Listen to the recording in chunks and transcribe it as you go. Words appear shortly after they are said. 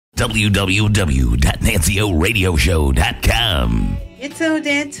www.NanciORadioshow.com. You're tuned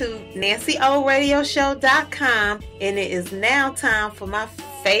in to NanciORadioshow.com, and it is now time for my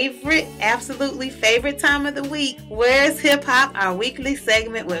absolutely favorite time of the week. Where's Hip Hop, our weekly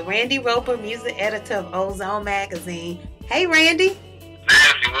segment with Randy Roper, music editor of Ozone Magazine. Hey, Randy.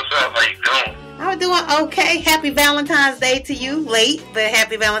 Nancy, what's up? How you doing? I'm doing okay. Happy Valentine's Day to you. Late, but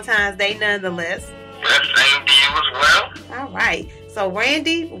happy Valentine's Day nonetheless. Yes, same to you as well. All right. So,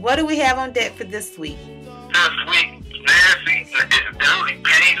 Randy, what do we have on deck for this week? This week, Nancy, it really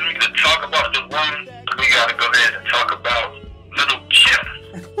pains me to talk about the woman. We got to go ahead and talk about Lil Kim.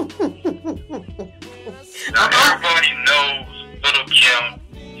 Now, everybody knows Lil Kim.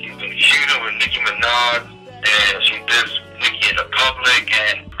 She's been feuding with Nicki Minaj, and she dissed Nicki in the public,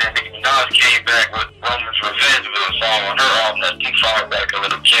 and Nicki Minaj came back with Roman's Revenge with a song on her album that defied back to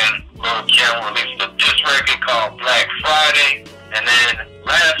Lil Kim. Lil Kim released a diss record called Black Friday, and then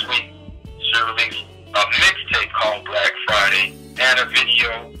last week she released a mixtape called Black Friday and a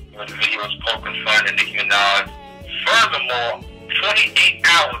video where the video was poking fun at Nicki Minaj. Furthermore, 28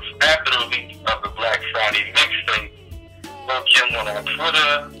 hours after the release of the Black Friday mixtape, Lil Kim went on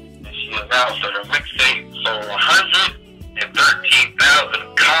Twitter and she announced that her mixtape sold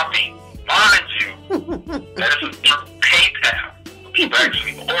 113,000 copies. Mind you, that is through PayPal. People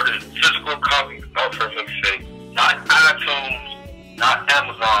actually ordered physical copies of her mixtape. Not iTunes, not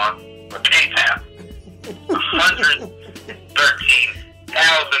Amazon, but PayPal.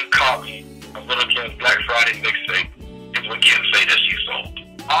 113,000 copies of Lil Kim's Black Friday mixtape is what Kim say that she sold.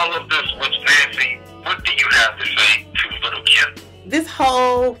 All of this, which Nancy, what do you have to say to Lil Kim? This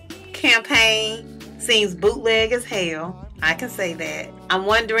whole campaign seems bootleg as hell. I can say that. I'm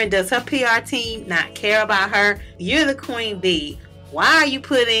wondering, does her PR team not care about her? You're the queen bee. Why are you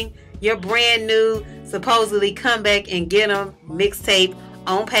putting your brand new, supposedly come back and get them mixtape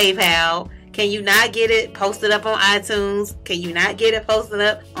on PayPal? Can you not get it posted up on iTunes? Can you not get it posted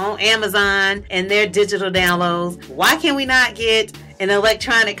up on Amazon and their digital downloads? Why can we not get an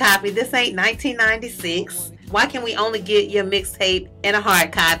electronic copy? This ain't 1996. Why can we only get your mixtape in a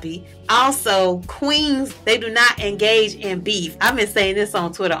hard copy? Also, queens, they do not engage in beef. I've been saying this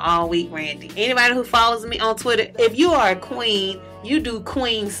on Twitter all week, Randy. Anybody who follows me on Twitter, if you are a queen, you do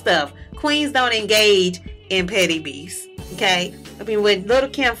queen stuff. Queens don't engage in petty beefs. Okay? I mean, when Lil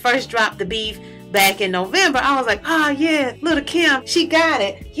Kim first dropped the beef back in November, I was like, oh yeah, Lil Kim, she got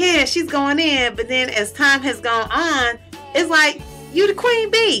it. Yeah, she's going in. But then as time has gone on, it's like, you the queen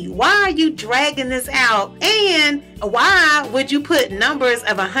bee. Why are you dragging this out? And why would you put numbers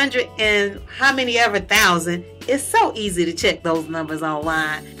of 100 and how many ever thousand? It's so easy to check those numbers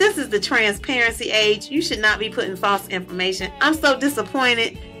online. This is the transparency age. You should not be putting false information. I'm so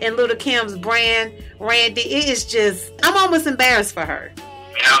disappointed in Lil Kim's brand, Randy. It is just, I'm almost embarrassed for her.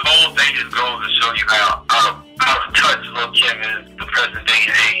 And the whole thing just goes to show you how out of touch Lil Kim is, the present day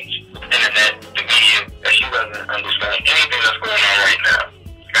and age, the internet, the media, that she doesn't understand anything that's going on right now.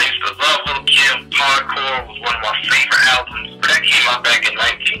 I used to love Lil Kim. Hardcore was one of my favorite albums. That came out back in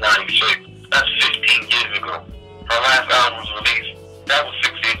 1996. That's 15 years ago. Her last album was released. That was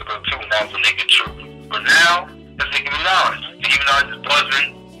 6 years ago too, and that was a nigga truth. But now, it's Nicki Minaj. Nicki Minaj is buzzing.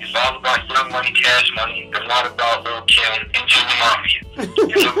 It's all about young money, cash money. It's not about Lil Kim and Junior Mafia.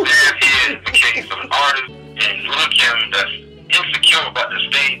 And so there is the case of an artist and Lil Kim that's insecure about the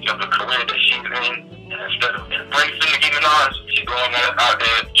stage of the career that she's in. And instead of embracing Nicki Minaj, she's going out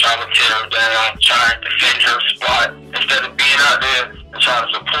there trying to tear her down, trying to defend her spot. Instead of being out there and trying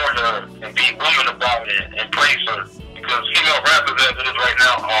to support her and be woman about it and embrace her. Because female rappers as it is right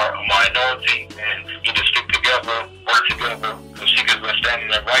now are a minority and either stick together, work together. So she could have been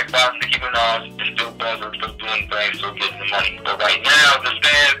standing there right by Nicki Minaj and still buzzing, still doing things, still getting the money. But right now, the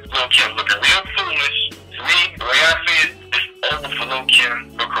stand, Lil Kim looking real foolish. To me, the way I see it, it's over for Lil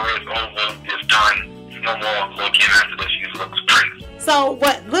Kim. Her career is over. It's done. No more Lil Kim after this. She looks crazy. So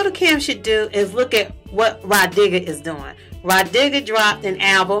what Lil Kim should do is look at what Rod Digger is doing. Rod Digger dropped an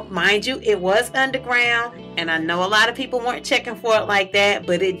album. Mind you, it was underground, and I know a lot of people weren't checking for it like that,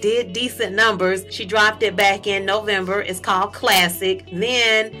 but it did decent numbers. She dropped it back in November. It's called Classic.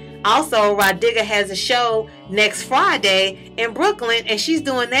 Then also, Rod Digger has a show next Friday in Brooklyn, and she's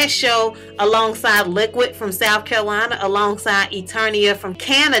doing that show alongside Liquid from South Carolina, alongside Eternia from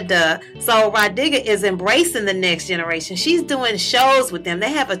Canada. So Rod Digger is embracing the next generation. She's doing shows with them.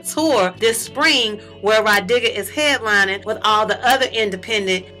 They have a tour this spring where Rod Digger is headlining with all the other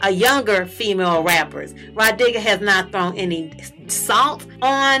independent, younger female rappers. Rod Digger has not thrown any salt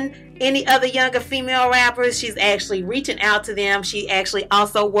on any other younger female rappers. She's actually reaching out to them. She actually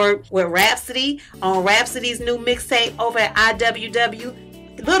also worked with Rhapsody on Rhapsody's new mixtape over at IWW.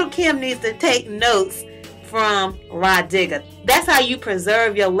 Lil Kim needs to take notes from Rah Digga. That's how you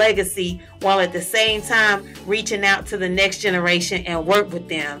preserve your legacy while at the same time reaching out to the next generation and work with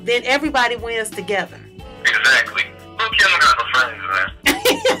them. Then everybody wins together. Exactly. Lil Kim got no friends, man.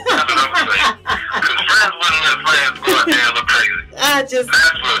 That's what I'm saying. Because friends wouldn't let friends go out there and look crazy. That's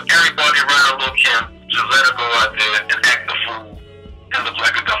what everybody around Lil Kim, just let her go out there and act the fool and look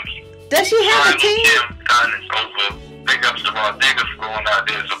like a donkey. Does she have a team? Lil Kim, time is over. Big ups to Rah Digga for going out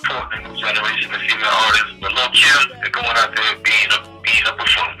there supporting the new generation of female artists. But Lil Kim is going out there being a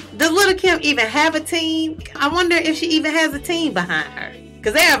buffoon. Does Lil Kim even have a team? I wonder if she even has a team behind her.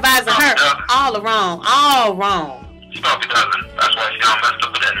 Because they're advising her all wrong. She probably doesn't. That's why she all messed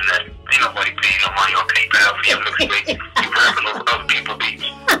up with the internet. Ain't nobody paying no money on PayPal for your mixtape. You grabbing over other people's beats.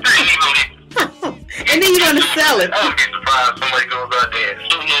 And then you're going to sell it. I wouldn't be surprised if somebody goes out there and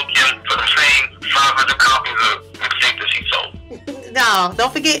sue Lil Kim for the same 500 copies of mixtape that she sold. No,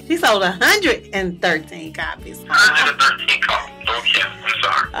 don't forget, she sold 113 copies. 113 copies. Lil Kim, I'm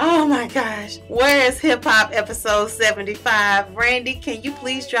sorry. Oh my gosh. Where is Hip Hop episode 75? Randy, can you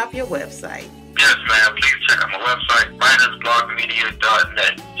please drop your website? Yes, ma'am. Please check out my website,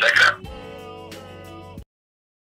 writersblogmedia.net. Check it out.